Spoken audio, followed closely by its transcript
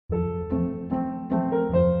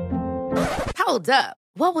Hold up.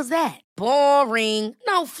 What was that? Boring.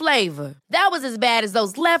 No flavor. That was as bad as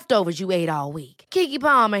those leftovers you ate all week. Keke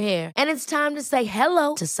Palmer here. And it's time to say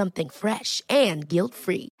hello to something fresh and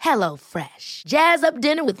guilt-free. Hello Fresh. Jazz up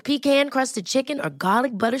dinner with pecan-crusted chicken or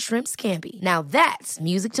garlic butter shrimp scampi. Now that's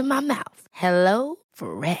music to my mouth. Hello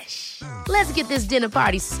Fresh. Let's get this dinner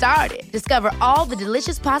party started. Discover all the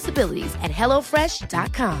delicious possibilities at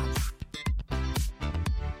hellofresh.com.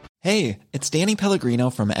 Hey, it's Danny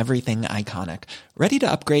Pellegrino from Everything Iconic. Ready to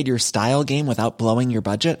upgrade your style game without blowing your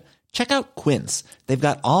budget? Check out Quince. They've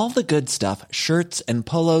got all the good stuff, shirts and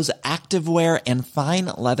polos, activewear, and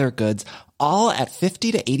fine leather goods, all at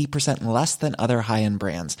 50 to 80% less than other high-end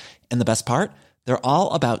brands. And the best part? They're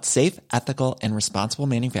all about safe, ethical, and responsible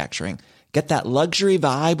manufacturing. Get that luxury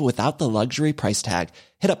vibe without the luxury price tag.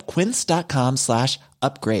 Hit up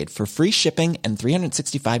quince.com/upgrade for free shipping and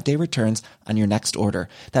 365-day returns on your next order.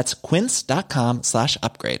 That's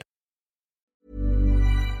quince.com/upgrade.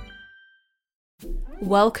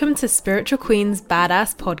 Welcome to Spiritual Queen's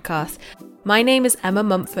Badass Podcast. My name is Emma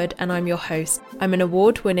Mumford and I'm your host. I'm an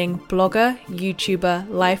award-winning blogger, YouTuber,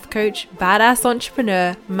 life coach, badass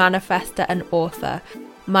entrepreneur, manifester, and author.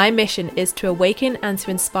 My mission is to awaken and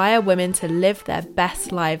to inspire women to live their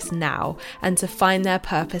best lives now and to find their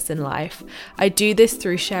purpose in life. I do this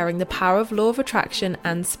through sharing the power of law of attraction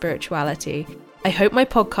and spirituality. I hope my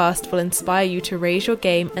podcast will inspire you to raise your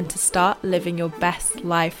game and to start living your best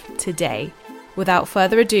life today. Without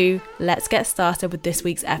further ado, let's get started with this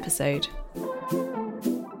week's episode.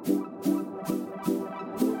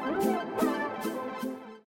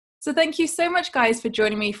 So thank you so much, guys, for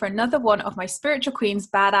joining me for another one of my Spiritual Queen's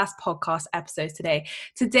Badass Podcast episodes today.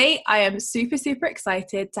 Today, I am super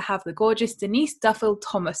excited to have the gorgeous Denise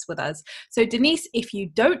Duffield-Thomas with us. So Denise, if you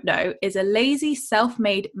don't know, is a lazy,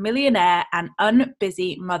 self-made millionaire and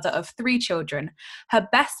unbusy mother of 3 children. Her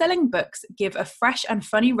best-selling books give a fresh and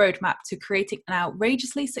funny roadmap to creating an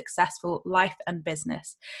outrageously successful life and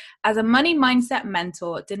business. As a money mindset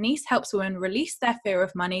mentor, Denise helps women release their fear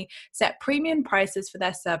of money, set premium prices for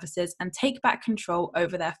their services, and take back control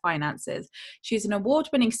over their finances. She's an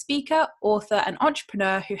award-winning speaker, author, and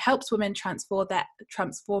entrepreneur who helps women transform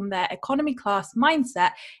their economy class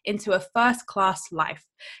mindset into a first-class life.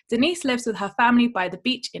 Denise lives with her family by the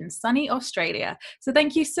beach in sunny Australia. So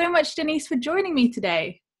thank you so much, Denise, for joining me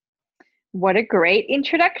today. What a great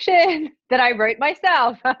introduction that I wrote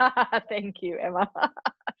myself. Thank you, Emma.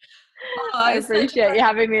 I appreciate you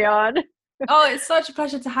having me on. Oh, it's such a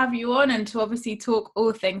pleasure to have you on and to obviously talk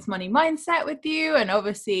all things money mindset with you, and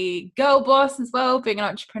obviously girl boss as well, being an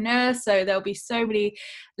entrepreneur. So there'll be so many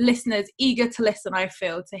listeners eager to listen, I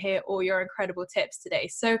feel, to hear all your incredible tips today.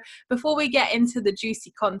 So before we get into the juicy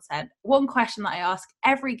content, one question that I ask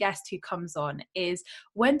every guest who comes on is,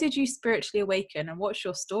 when did you spiritually awaken, and what's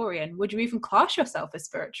your story, and would you even class yourself as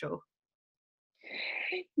spiritual?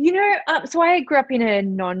 So I grew up in a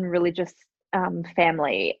non-religious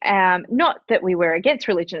family. Not that we were against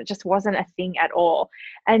religion, it just wasn't a thing at all.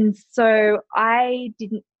 And so I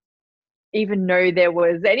didn't even know there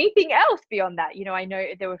was anything else beyond that. I know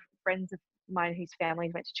there were friends of mine whose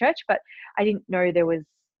families went to church, but I didn't know there was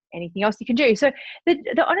anything else you can do. So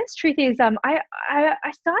the honest truth is, I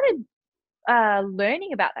started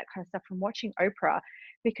learning about that kind of stuff from watching Oprah,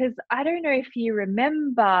 because I don't know if you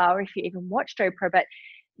remember or if you even watched Oprah, but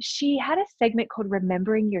she had a segment called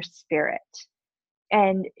Remembering Your Spirit.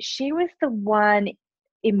 And she was the one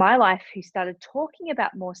in my life who started talking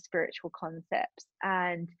about more spiritual concepts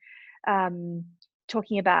and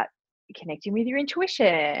talking about connecting with your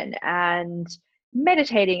intuition and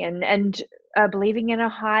meditating and believing in a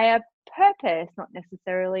higher purpose, not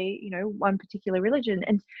necessarily, one particular religion.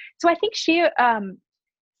 And so I think she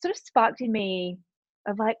sort of sparked in me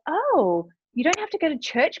of like, oh, you don't have to go to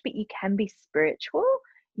church, but you can be spiritual.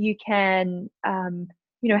 You can,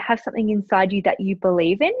 have something inside you that you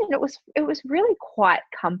believe in. And it was really quite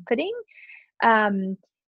comforting. And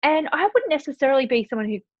I wouldn't necessarily be someone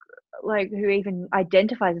who even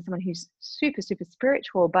identifies as someone who's super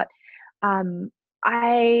spiritual, but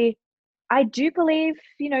I do believe,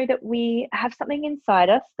 that we have something inside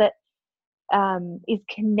us that is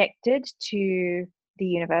connected to the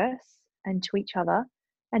universe and to each other.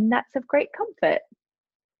 And that's of great comfort.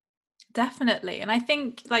 Definitely. And I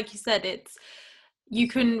think, like you said, you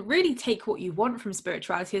can really take what you want from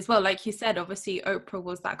spirituality as well. Like you said, obviously Oprah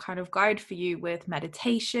was that kind of guide for you with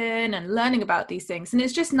meditation and learning about these things. And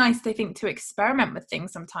it's just nice, I think, to experiment with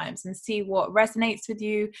things sometimes and see what resonates with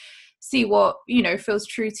you. see what, you know, feels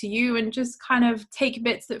true to you, and just kind of take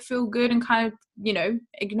bits that feel good and kind of, you know,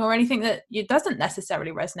 ignore anything that doesn't necessarily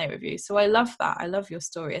resonate with you. So I love that. I love your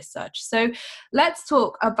story as such. So let's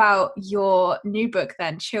talk about your new book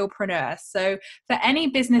then, Chillpreneur. So for any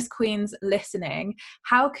business queens listening,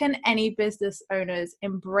 how can any business owners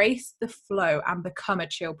embrace the flow and become a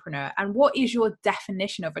chillpreneur? And what is your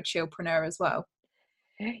definition of a chillpreneur as well?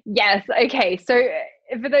 Yes. Okay. So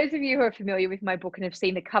for those of you who are familiar with my book and have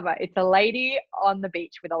seen the cover, it's a lady on the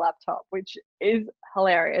beach with a laptop, which is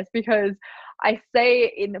hilarious because I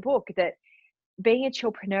say in the book that being a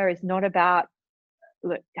chillpreneur is not about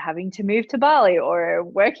having to move to Bali or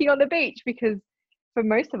working on the beach, because for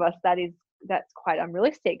most of us that's quite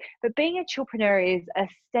unrealistic. But being a chillpreneur is a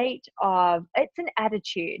state of, it's an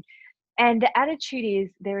attitude. And the attitude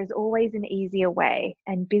is there is always an easier way,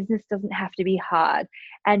 and business doesn't have to be hard.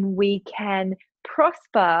 And we can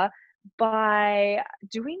prosper by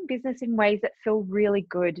doing business in ways that feel really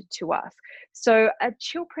good to us. So a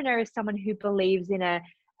chillpreneur is someone who believes in an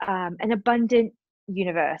abundant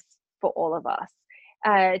universe for all of us.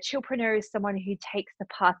 A chillpreneur is someone who takes the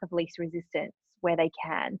path of least resistance where they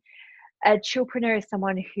can. A chillpreneur is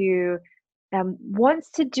someone who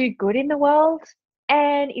wants to do good in the world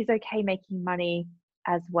and is okay making money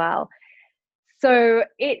as well. So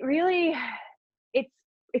it really,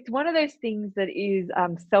 it's one of those things that is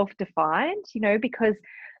self-defined, you know, because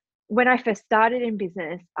when I first started in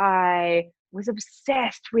business, I was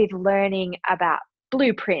obsessed with learning about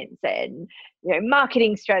blueprints and, you know,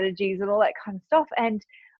 marketing strategies and all that kind of stuff. And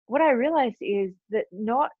what I realized is that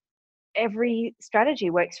not every strategy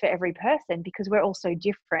works for every person, because we're all so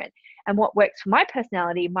different, and what works for my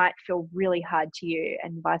personality might feel really hard to you,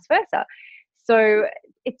 and vice versa. So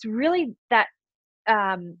it's really that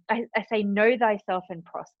I say know thyself and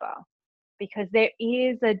prosper, because there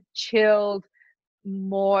is a chilled,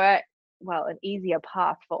 more, well, an easier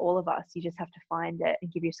path for all of us. You just have to find it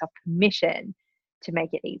and give yourself permission to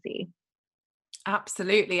make it easy.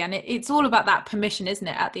 Absolutely. And it's all about that permission, isn't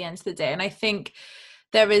it, at the end of the day? And I think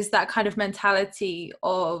there is that kind of mentality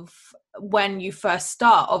of when you first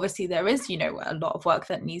start, obviously there is, you know, a lot of work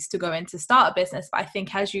that needs to go into start a business. But I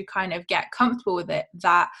think as you kind of get comfortable with it,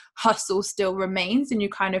 that hustle still remains, and you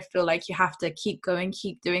kind of feel like you have to keep going,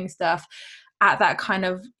 keep doing stuff at that kind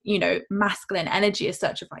of, you know, masculine energy as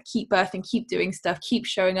such, of like keep birthing, keep doing stuff, keep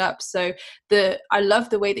showing up. So I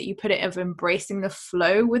love the way that you put it of embracing the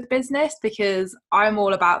flow with business, because I'm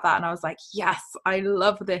all about that. And I was like, yes, I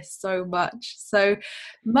love this so much. So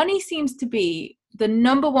money seems to be the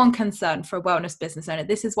number one concern for a wellness business owner.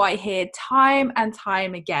 This is what I hear time and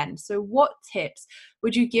time again. So what tips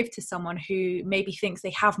would you give to someone who maybe thinks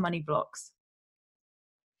they have money blocks?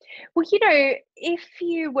 Well, you know, if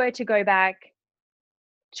you were to go back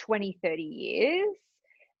 20, 30 years,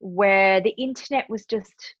 where the internet was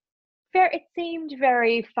just it seemed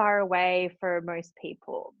very far away for most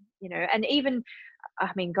people, you know, and even, I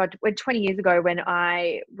mean, God, 20 years ago when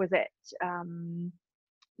I was at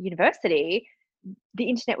university, the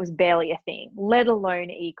internet was barely a thing, let alone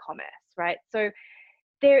e-commerce, right? So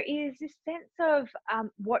there is this sense of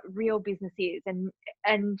what real business is,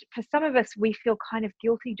 and for some of us, we feel kind of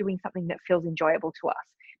guilty doing something that feels enjoyable to us,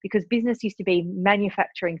 because business used to be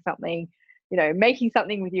manufacturing something, you know, making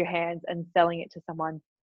something with your hands and selling it to someone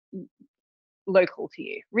local to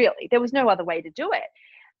you. Really, there was no other way to do it.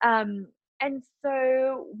 And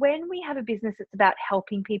so when we have a business that's about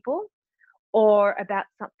helping people, or about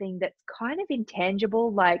something that's kind of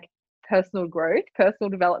intangible, like personal growth, personal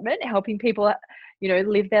development, helping people, you know,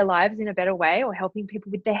 live their lives in a better way, or helping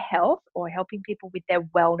people with their health, or helping people with their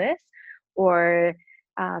wellness, or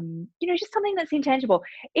you know, just something that's intangible,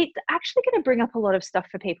 it's actually going to bring up a lot of stuff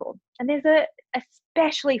for people. And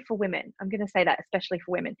especially for women, I'm going to say that, especially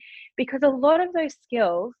for women, because a lot of those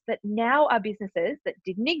skills that now are businesses that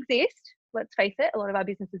didn't exist, let's face it, a lot of our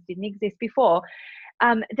businesses didn't exist before.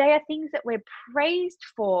 They are things that we're praised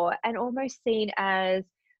for and almost seen as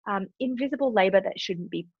invisible labor that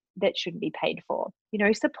shouldn't be paid for. You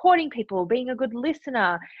know, supporting people, being a good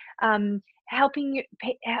listener, helping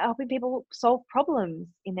people solve problems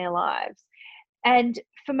in their lives. And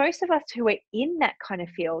for most of us who are in that kind of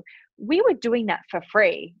field, we were doing that for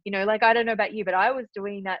free. You know, like, I don't know about you, but I was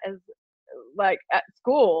doing that as, like, at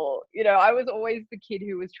school. You know, I was always the kid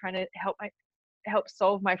who was trying to help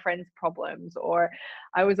solve my friends' problems, or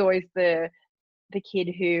I was always the kid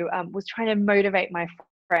who was trying to motivate my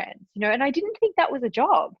friends. You know, and I didn't think that was a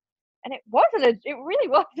job. And it really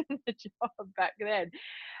wasn't a job back then.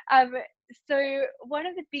 So one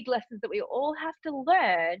of the big lessons that we all have to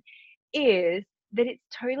learn is that it's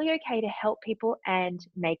totally okay to help people and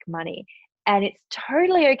make money. And it's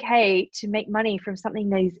totally okay to make money from something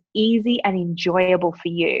that is easy and enjoyable for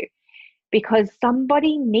you, because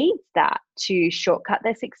somebody needs that to shortcut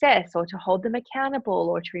their success or to hold them accountable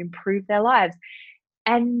or to improve their lives.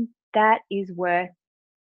 And that is worth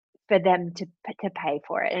for them to pay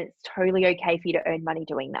for it. And it's totally okay for you to earn money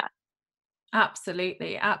doing that.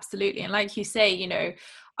 Absolutely, absolutely. And like you say, you know,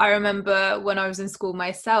 I remember when I was in school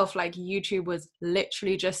myself, like YouTube was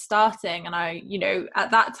literally just starting. And I, you know,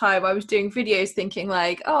 at that time I was doing videos thinking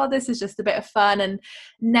like, oh, this is just a bit of fun. And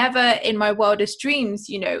never in my wildest dreams,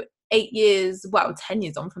 you know, 10 years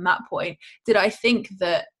on from that point, did I think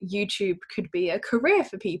that YouTube could be a career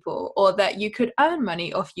for people or that you could earn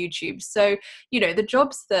money off YouTube. So, you know, the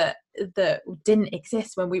jobs that didn't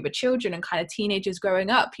exist when we were children and kind of teenagers growing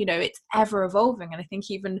up, you know, it's ever evolving. And I think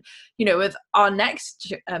even, you know, with our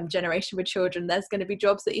next generation with children, there's going to be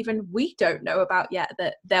jobs that even we don't know about yet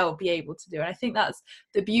that they'll be able to do. And I think that's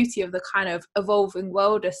the beauty of the kind of evolving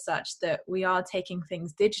world as such, that we are taking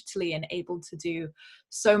things digitally and able to do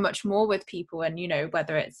so much more with people. And, you know,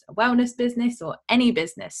 whether it's a wellness business or any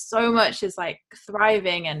business, so much is like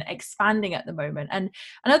thriving and expanding at the moment. And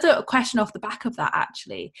another question off the back of that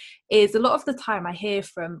actually is, a lot of the time I hear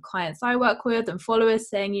from clients I work with and followers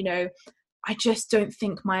saying, you know, I just don't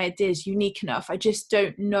think my idea is unique enough. I just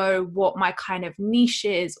don't know what my kind of niche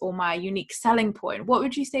is or my unique selling point. What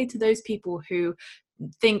would you say to those people who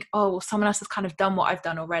think, oh, well, someone else has kind of done what I've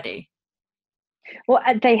done already? Well,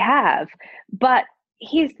 they have, but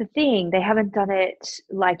here's the thing, they haven't done it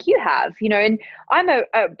like you have, you know, and I'm a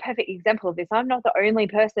perfect example of this. I'm not the only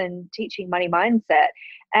person teaching money mindset,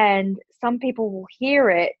 and some people will hear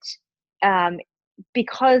it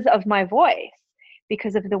because of my voice,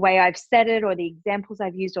 because of the way I've said it or the examples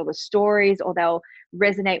I've used or the stories, or they'll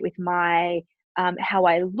resonate with my how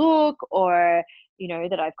I look, or, you know,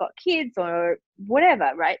 that I've got kids or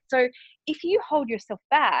whatever, right? So if you hold yourself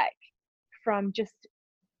back from just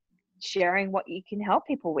sharing what you can help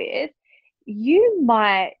people with, you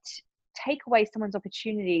might take away someone's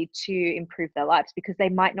opportunity to improve their lives because they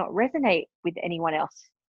might not resonate with anyone else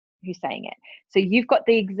who's saying it. So you've got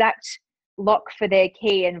the exact lock for their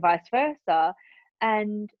key and vice versa.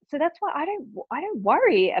 And so that's why I don't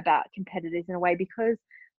worry about competitors in a way, because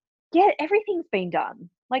everything's been done.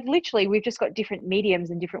 Like literally we've just got different mediums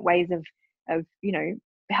and different ways of, you know,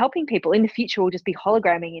 helping people. In the future we'll just be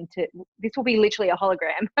hologramming into, this will be literally a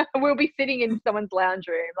hologram. We'll be sitting in someone's lounge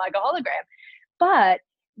room like a hologram. But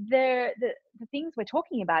the things we're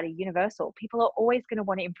talking about are universal. People are always going to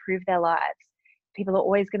want to improve their lives. People are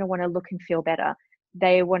always going to want to look and feel better.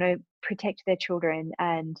 They want to protect their children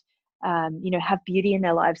and you know, have beauty in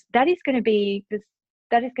their lives. That is going to be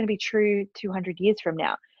true 200 years from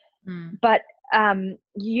now. But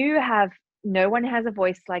no one has a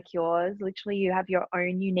voice like yours. Literally, you have your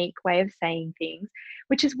own unique way of saying things,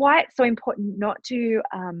 which is why it's so important not to,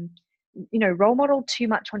 you know, role model too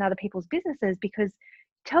much on other people's businesses, because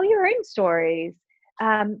tell your own stories.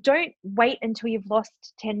 Don't wait until you've lost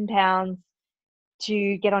 10 pounds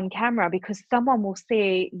to get on camera, because someone will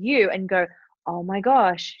see you and go, oh my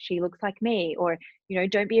gosh, she looks like me. Or, you know,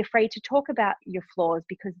 don't be afraid to talk about your flaws,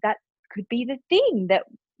 because that could be the thing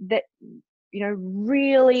that you know,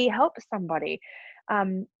 really help somebody.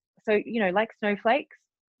 So, you know, like snowflakes,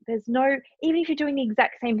 even if you're doing the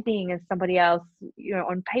exact same thing as somebody else, you know,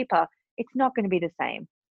 on paper, it's not going to be the same,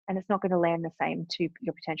 and it's not going to land the same to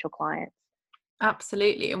your potential clients.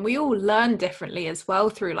 Absolutely. And we all learn differently as well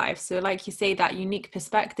through life. So like you say, that unique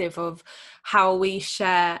perspective of how we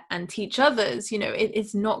share and teach others, you know,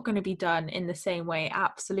 it's not going to be done in the same way.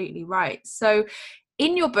 Absolutely right. So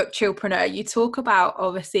in your book, Chillpreneur, you talk about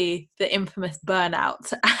obviously the infamous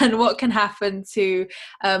burnout and what can happen to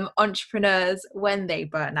entrepreneurs when they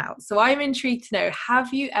burn out. So I'm intrigued to know,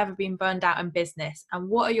 have you ever been burned out in business? And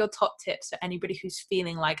what are your top tips for anybody who's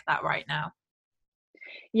feeling like that right now?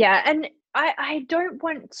 Yeah, and I don't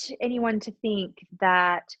want anyone to think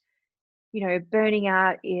that, you know, burning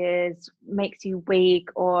out makes you weak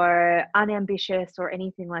or unambitious or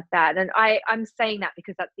anything like that. And I'm saying that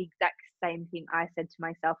because that's the exact same thing I said to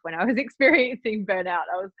myself when I was experiencing burnout.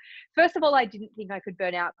 First of all, I didn't think I could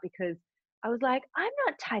burn out because I was like, I'm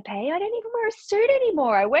not type A. I don't even wear a suit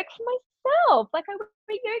anymore. I work for myself. Like, I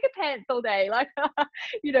wear yoga pants all day. Like,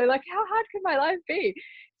 you know, like, how hard could my life be?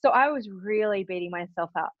 So I was really beating myself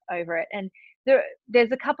up over it. And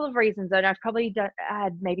there's a couple of reasons, and I've probably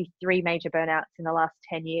had maybe 3 major burnouts in the last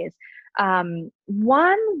 10 years.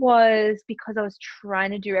 One was because I was trying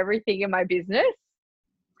to do everything in my business.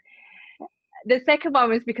 The second one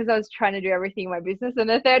was because I was trying to do everything in my business. And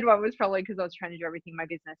the third one was probably because I was trying to do everything in my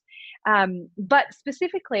business. But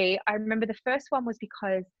specifically, I remember the first one was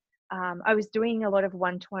because I was doing a lot of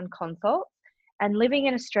one-to-one consults, and living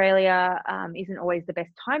in Australia isn't always the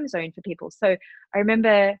best time zone for people. So I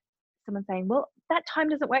remember someone saying, well, that time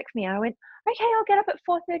doesn't work for me. And I went, okay, I'll get up at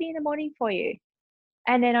 4:30 in the morning for you.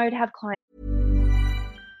 And then I would have clients.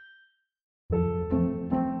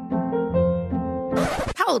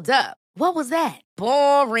 Hold up. What was that?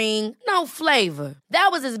 Boring. No flavor. That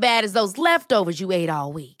was as bad as those leftovers you ate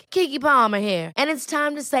all week. Keke Palmer here, and it's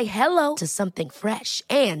time to say hello to something fresh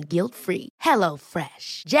and guilt-free. Hello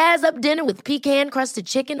Fresh. Jazz up dinner with pecan-crusted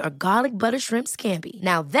chicken or garlic butter shrimp scampi.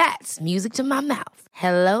 Now that's music to my mouth.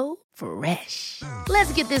 Hello Fresh.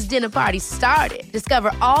 Let's get this dinner party started.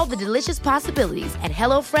 Discover all the delicious possibilities at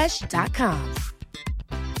hellofresh.com.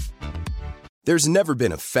 There's never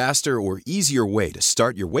been a faster or easier way to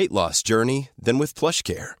start your weight loss journey than with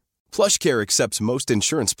PlushCare. PlushCare accepts most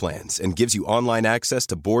insurance plans and gives you online access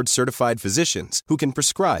to board-certified physicians who can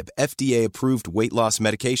prescribe FDA-approved weight loss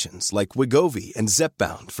medications like Wegovy and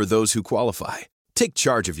Zepbound for those who qualify. Take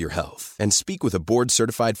charge of your health and speak with a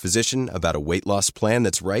board-certified physician about a weight loss plan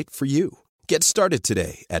that's right for you. Get started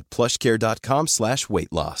today at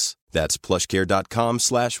plushcare.com/weight loss. That's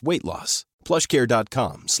plushcare.com/weight loss.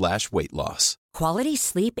 plushcare.com/weight loss. Quality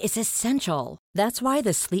sleep is essential. That's why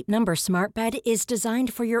the Sleep Number Smart Bed is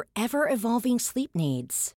designed for your ever-evolving sleep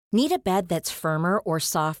needs. Need a bed that's firmer or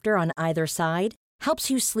softer on either side? Helps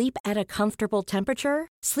you sleep at a comfortable temperature?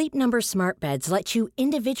 Sleep Number Smart Beds let you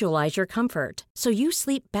individualize your comfort, so you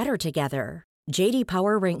sleep better together. J.D.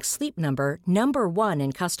 Power ranks Sleep Number number 1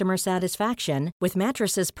 in customer satisfaction with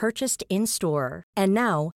mattresses purchased in-store. And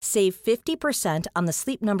now, save 50% on the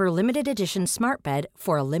Sleep Number Limited Edition Smart Bed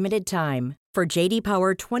for a limited time. For J.D.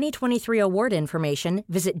 Power 2023 award information,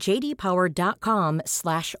 visit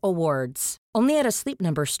jdpower.com/awards. Only at a Sleep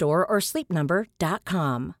Number store or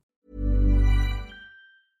sleepnumber.com.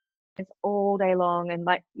 All day long, and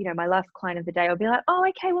like, my last client of the day, I'll be like, oh,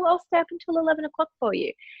 okay, well, I'll stay up until 11 o'clock for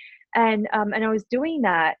you. And I was doing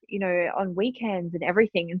that, on weekends and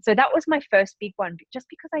everything. And so that was my first big one, just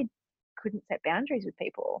because I couldn't set boundaries with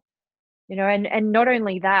people, and not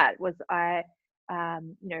only that was I,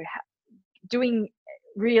 doing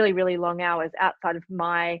really, really long hours outside of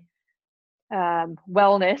my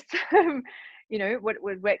wellness, what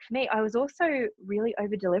would work for me. I was also really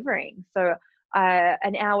over delivering. So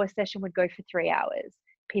an hour session would go for 3 hours.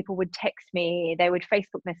 People would text me, they would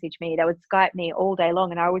Facebook message me, they would Skype me all day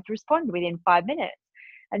long, and I would respond within 5 minutes.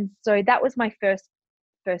 And so that was my first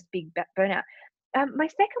big burnout. My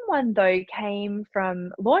second one, though, came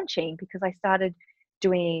from launching, because I started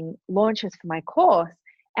doing launches for my course,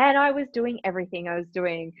 and I was doing everything. I was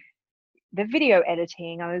doing the video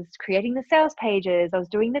editing, I was creating the sales pages, I was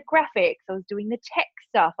doing the graphics, I was doing the tech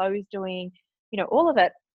stuff, I was doing, all of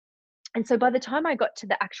it. And so by the time I got to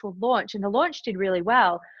the actual launch, and the launch did really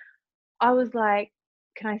well, I was like,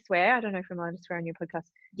 can I swear? I don't know if I'm allowed to swear on your podcast.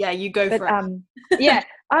 Yeah, you go for it. Yeah,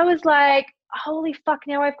 I was like, holy fuck,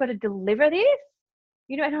 now I've got to deliver this,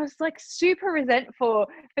 and I was like super resentful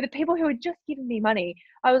for the people who had just given me money.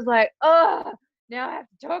 I was like, oh, now I have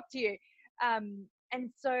to talk to you. And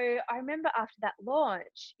so I remember after that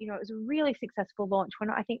launch, it was a really successful launch,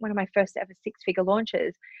 I think one of my first ever 6-figure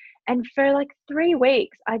launches. And for like 3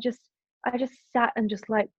 weeks, I just sat and just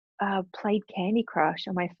played Candy Crush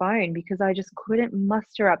on my phone, because I just couldn't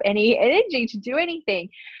muster up any energy to do anything.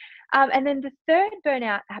 And then the third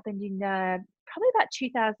burnout happened in probably about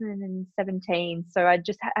 2017. So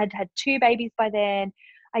I'd had 2 babies by then.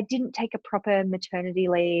 I didn't take a proper maternity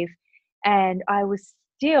leave, and I was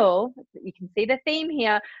still, you can see the theme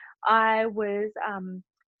here, I was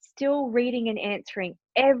still reading and answering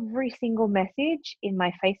every single message in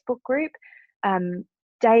my Facebook group,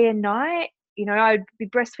 day and night. I'd be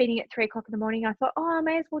breastfeeding at 3 o'clock in the morning. I thought, I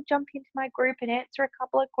may as well jump into my group and answer a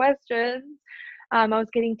couple of questions. I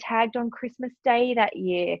was getting tagged on Christmas Day that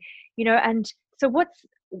year, and so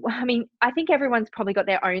I think everyone's probably got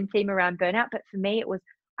their own theme around burnout, but for me, it was,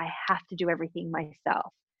 I have to do everything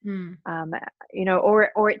myself,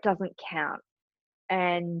 or it doesn't count.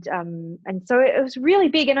 And so it was really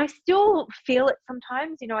big, and I still feel it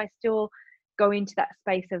sometimes. I still go into that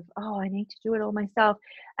space of, I need to do it all myself.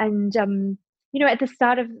 And at the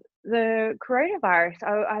start of the coronavirus,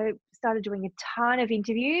 I started doing a ton of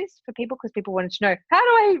interviews for people, because people wanted to know, how do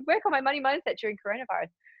I work on my money mindset during coronavirus?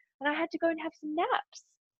 And I had to go and have some naps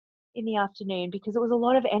in the afternoon, because it was a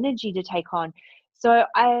lot of energy to take on. So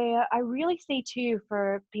I really see too,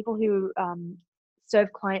 for people who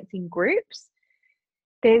serve clients in groups,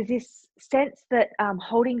 there's this sense that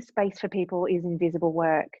holding space for people is invisible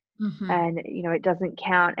work. And it doesn't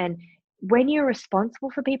count. And when you're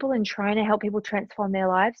responsible for people and trying to help people transform their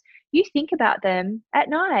lives, you think about them at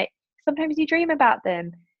night. sometimes you dream about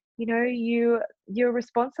them. You know, you're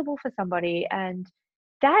responsible for somebody, and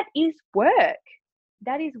that is work.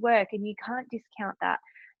 That is work, and you can't discount that.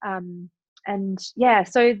 And yeah,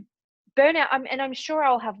 so burnout, and I'm sure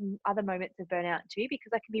I'll have other moments of burnout too,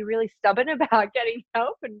 because I can be really stubborn about getting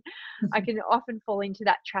help, and I can often fall into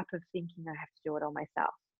that trap of thinking I have to do it all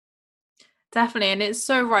myself. Definitely. And it's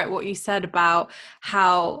so right what you said about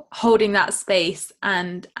how holding that space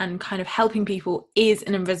and kind of helping people is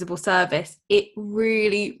an invisible service. It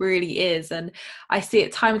really, really is. And I see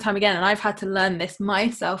it time and time again. And I've had to learn this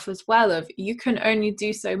myself as well, of you can only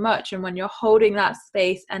do so much. And when you're holding that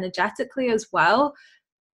space energetically as well,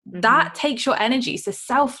 that takes your energy. So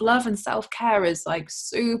self-love and self-care is like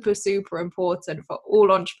super, super important for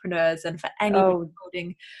all entrepreneurs and for anyone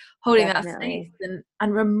holding that space,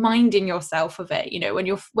 and reminding yourself of it. You know,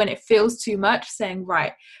 when it feels too much, saying,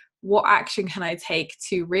 right, what action can I take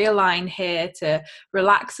to realign here, to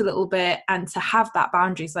relax a little bit, and to have that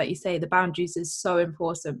boundaries. Like you say, the boundaries is so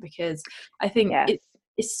important, because I think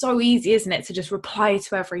it's so easy, isn't it, to just reply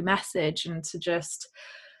to every message and to just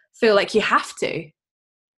feel like you have to.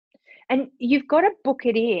 And you've got to book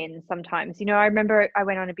it in sometimes. You know, I remember I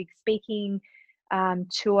went on a big speaking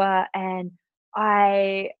tour, and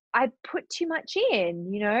I put too much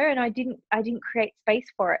in, you know, and I didn't create space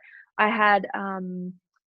for it. I had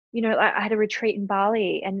you know, I had a retreat in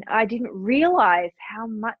Bali, and I didn't realize how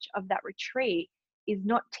much of that retreat is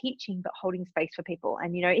not teaching but holding space for people,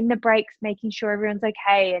 and, you know, in the breaks making sure everyone's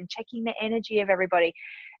okay and checking the energy of everybody.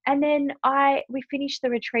 And then we finished the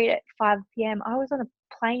retreat at 5 p.m. I was on a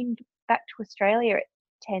plane back to Australia at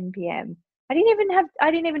 10 p.m. I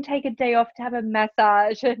didn't even take a day off to have a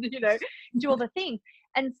massage and, you know, do all the things.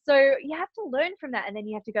 And so you have to learn from that, and then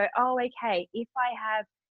you have to go, oh, okay, if I have,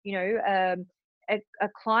 you know, a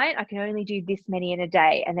client, I can only do this many in a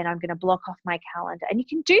day, and then I'm going to block off my calendar. And you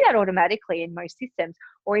can do that automatically in most systems.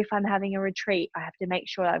 Or if I'm having a retreat, I have to make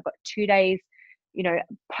sure that I've got 2 days, you know,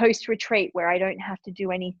 post retreat where I don't have to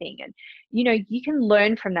do anything. And, you know, you can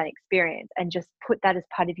learn from that experience and just put that as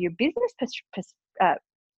part of your business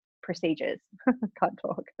procedures. Can't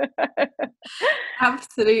talk.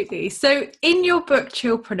 Absolutely. So in your book,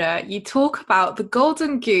 Chillpreneur, you talk about the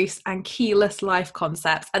golden goose and keyless life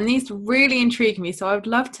concepts, and these really intrigue me. So I would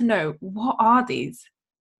love to know, what are these?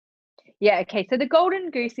 Yeah, okay. So the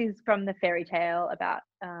golden goose is from the fairy tale about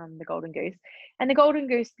the golden goose. And the golden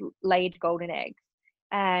goose laid golden eggs.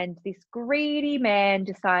 And this greedy man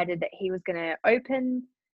decided that he was going to open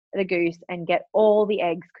the goose and get all the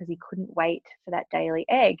eggs, because he couldn't wait for that daily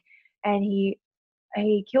egg. And he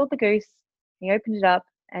killed the goose, he opened it up,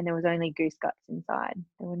 and there was only goose guts inside.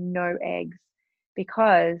 There were no eggs,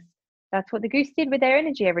 because that's what the goose did with their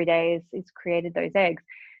energy every day, is created those eggs.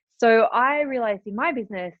 So I realized in my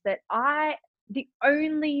business that the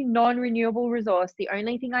only non-renewable resource, the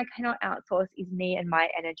only thing I cannot outsource is me and my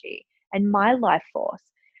energy and my life force.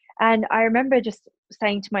 And I remember just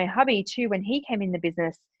saying to my hubby too, when he came in the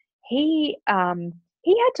business, he had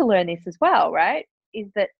to learn this as well, right? Is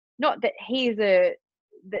that not that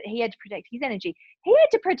that he had to protect his energy. He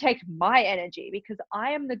had to protect my energy, because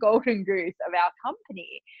I am the golden goose of our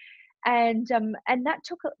company. And that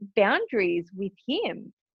took boundaries with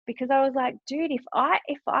him, because I was like, dude, if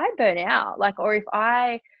I burn out, like, or if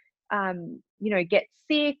I you know, get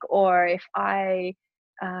sick, or if I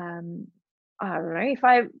don't know, if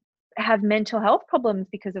I have mental health problems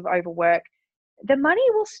because of overwork, the money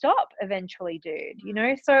will stop eventually, dude, you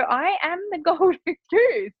know. So I am the golden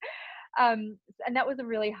goose. And that was a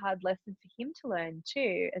really hard lesson for him to learn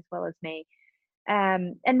too, as well as me.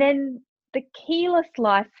 And then the keyless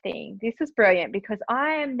life thing, this is brilliant, because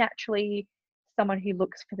I am naturally someone who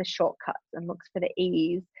looks for the shortcuts and looks for the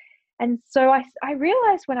ease. And so I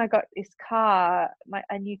realized when I got this car,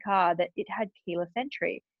 a new car, that it had keyless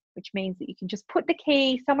entry, which means that you can just put the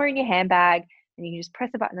key somewhere in your handbag and you can just press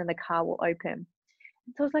a button and the car will open.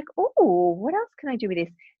 And so I was like, oh, what else can I do with this?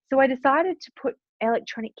 So I decided to put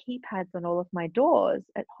electronic keypads on all of my doors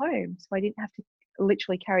at home, so I didn't have to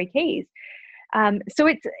literally carry keys. So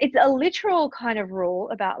it's a literal kind of rule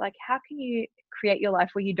about, like, how can you create your life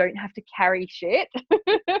where you don't have to carry shit?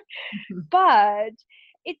 But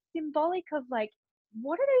it's symbolic of, like,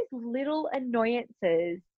 what are those little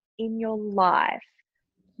annoyances in your life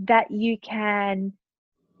that you can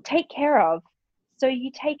take care of, so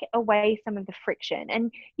you take away some of the friction.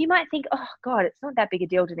 And you might think, oh God, it's not that big a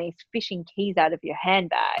deal, Denise, fishing keys out of your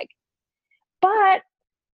handbag. But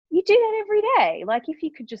you do that every day. Like, if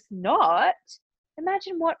you could just not,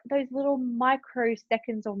 imagine what those little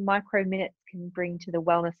microseconds or micro minutes can bring to the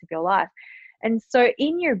wellness of your life. And so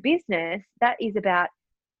in your business, that is about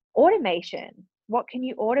automation. what can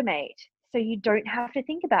you automate so you don't have to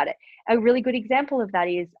think about it? A really good example of that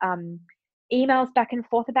is emails back and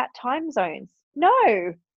forth about time zones.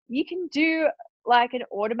 No, you can do like an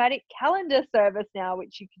automatic calendar service now,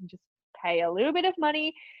 which you can just pay a little bit of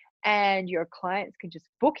money and your clients can just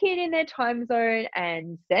book it in their time zone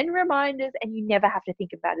and send reminders, and you never have to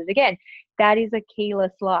think about it again. That is a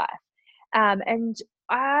keyless life. And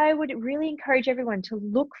I would really encourage everyone to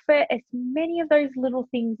look for as many of those little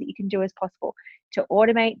things that you can do as possible to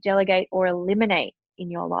automate, delegate, or eliminate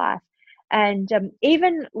in your life. And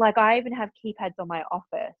even like I even have keypads on my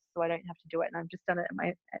office, so I don't have to do it. And I've just done it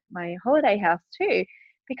at my holiday house too,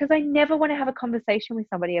 because I never want to have a conversation with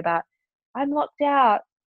somebody about, I'm locked out,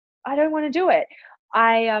 I don't want to do it.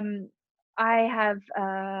 I have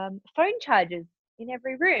phone chargers in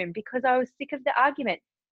every room because I was sick of the argument.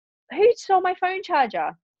 Who stole my phone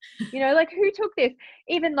charger? Like who took this?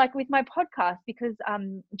 Even like with my podcast, because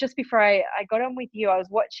just before I got on with you, I was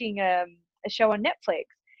watching a show on Netflix.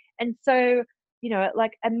 And so,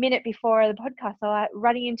 like a minute before the podcast, I'm like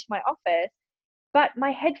running into my office, but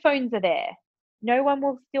my headphones are there. No one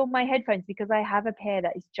will steal my headphones because I have a pair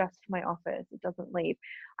that is just for my office. It doesn't leave.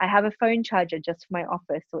 I have a phone charger just for my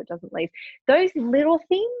office, so it doesn't leave. Those little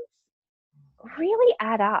things really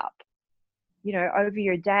add up, over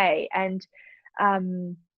your day, and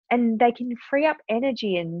they can free up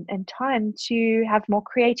energy and time to have more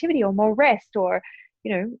creativity or more rest or,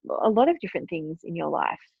 a lot of different things in your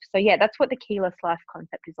life. So yeah, that's what the keyless life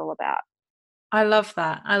concept is all about. I love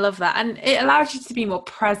that. And it allows you to be more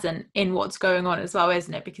present in what's going on as well,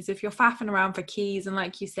 isn't it? Because if you're faffing around for keys and,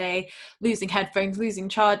 like you say, losing headphones, losing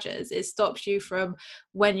chargers, it stops you from,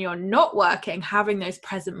 when you're not working, having those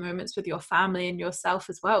present moments with your family and yourself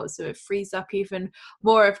as well. So it frees up even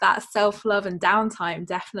more of that self-love and downtime,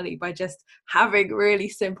 definitely, by just having really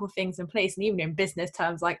simple things in place. And even in business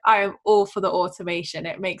terms, like, I am all for the automation.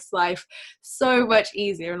 It makes life so much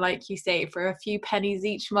easier. And like you say, for a few pennies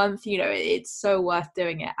each month, it's so worth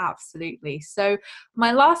doing it. Absolutely. So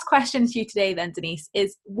my last question to you today then, Denise,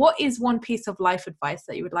 is what is one piece of life advice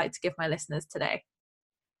that you would like to give my listeners today?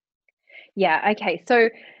 Yeah. Okay.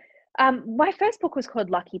 So my first book was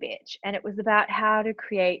called Lucky Bitch, and it was about how to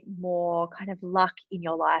create more kind of luck in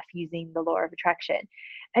your life using the law of attraction.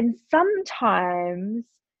 And sometimes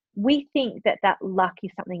we think that luck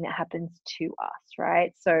is something that happens to us,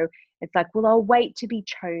 right? So it's like, well, I'll wait to be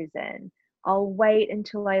chosen. I'll wait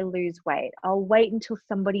until I lose weight. I'll wait until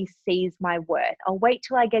somebody sees my worth. I'll wait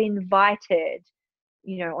till I get invited,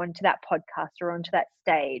 onto that podcast or onto that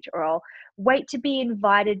stage, or I'll wait to be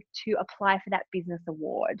invited to apply for that business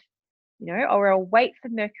award, or I'll wait for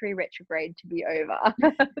Mercury retrograde to be over.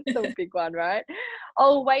 That's a big one, right?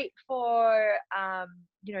 I'll wait for,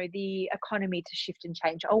 the economy to shift and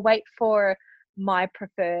change. I'll wait for my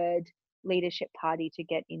preferred leadership party to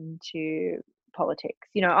get into politics.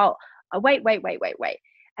 I'll wait.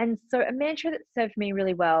 And so a mantra that served me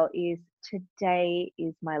really well is, today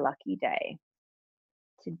is my lucky day.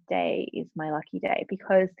 Today is my lucky day,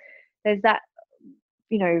 because there's that,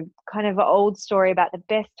 kind of old story about the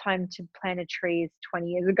best time to plant a tree is 20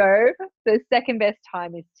 years ago. The second best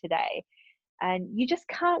time is today. And you just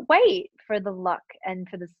can't wait for the luck and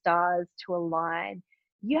for the stars to align.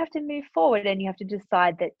 You have to move forward, and you have to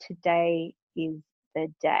decide that today is the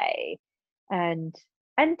day. And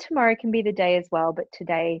tomorrow can be the day as well, but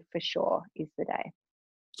today for sure is the day.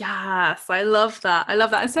 Yes, I love that.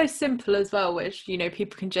 It's so simple as well, which,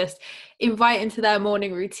 people can just invite into their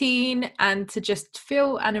morning routine and to just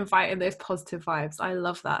feel and invite in those positive vibes. I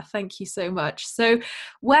love that. Thank you so much. So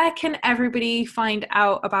where can everybody find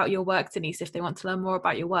out about your work, Denise, if they want to learn more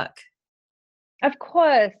about your work? Of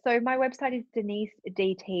course. So my website is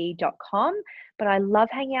denisedt.com, but I love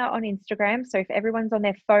hanging out on Instagram. So if everyone's on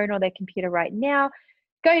their phone or their computer right now,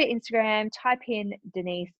 go to Instagram, type in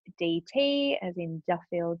Denise DT, as in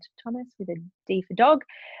Duffield Thomas with a D for dog,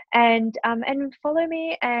 and follow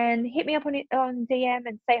me and hit me up on DM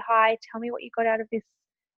and say hi. Tell me what you got out of this,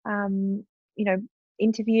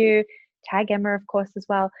 interview. Tag Emma, of course, as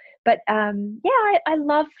well. But I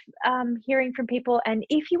love hearing from people. And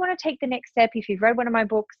if you want to take the next step, if you've read one of my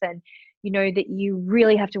books and you know that you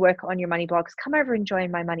really have to work on your money blocks, come over and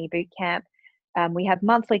join my money boot camp. We have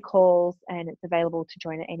monthly calls, and it's available to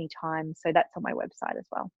join at any time. So that's on my website as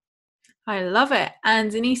well. I love it. And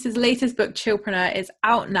Denise's latest book, Chillpreneur, is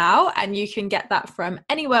out now, and you can get that from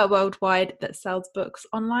anywhere worldwide that sells books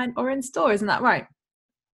online or in store. Isn't that right?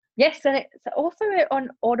 Yes, and it's also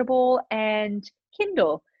on Audible and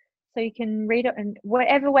Kindle, so you can read it in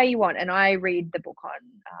whatever way you want. And I read the book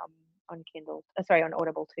on Kindle. On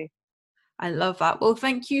Audible too. I love that. Well,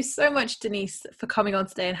 thank you so much, Denise, for coming on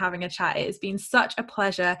today and having a chat. It has been such a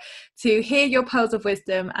pleasure to hear your pearls of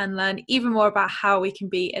wisdom and learn even more about how we can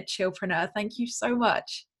be a chillpreneur. Thank you so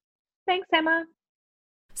much. Thanks, Emma.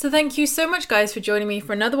 So thank you so much, guys, for joining me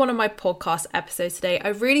for another one of my podcast episodes today. I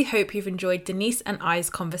really hope you've enjoyed Denise and I's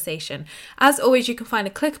conversation. As always, you can find a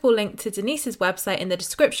clickable link to Denise's website in the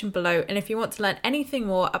description below. And if you want to learn anything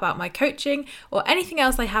more about my coaching or anything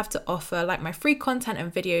else I have to offer, like my free content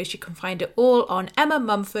and videos, you can find it all on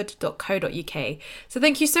emmamumford.co.uk. So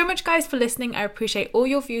thank you so much, guys, for listening. I appreciate all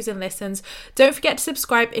your views and listens. Don't forget to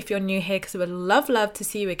subscribe if you're new here, because I would love to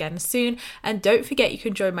see you again soon. And don't forget, you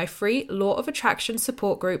can join my free Law of Attraction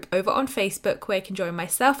support group over on Facebook, where you can join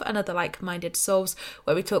myself and other like-minded souls,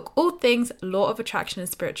 where we talk all things Law of Attraction and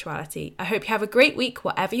spirituality. I hope you have a great week,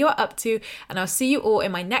 whatever you're up to, and I'll see you all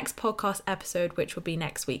in my next podcast episode, which will be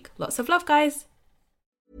next week. Lots of love, guys.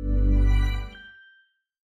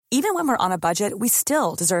 Even when we're on a budget, we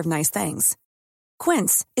still deserve nice things.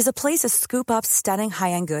 Quince is a place to scoop up stunning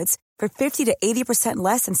high-end goods for 50 to 80%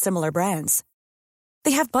 less than similar brands.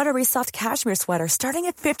 They have buttery soft cashmere sweaters starting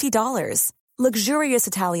at $50, luxurious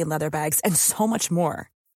Italian leather bags, and so much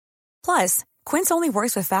more. Plus, Quince only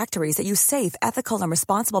works with factories that use safe, ethical, and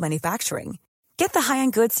responsible manufacturing. Get the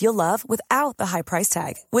high-end goods you'll love without the high price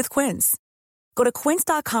tag with Quince. Go to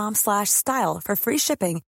quince.com/style for free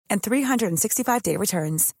shipping and 365-day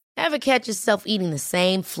returns. Ever catch yourself eating the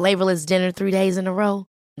same flavorless dinner 3 days in a row?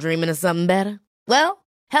 Dreaming of something better? Well,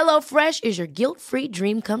 HelloFresh is your guilt-free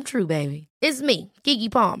dream come true, baby. It's me,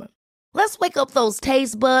 Keke Palmer. Let's wake up those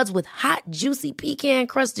taste buds with hot, juicy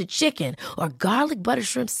pecan-crusted chicken or garlic butter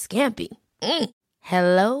shrimp scampi.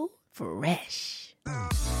 Hello Fresh.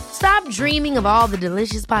 Stop dreaming of all the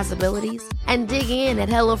delicious possibilities and dig in at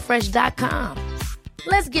HelloFresh.com.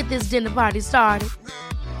 Let's get this dinner party started.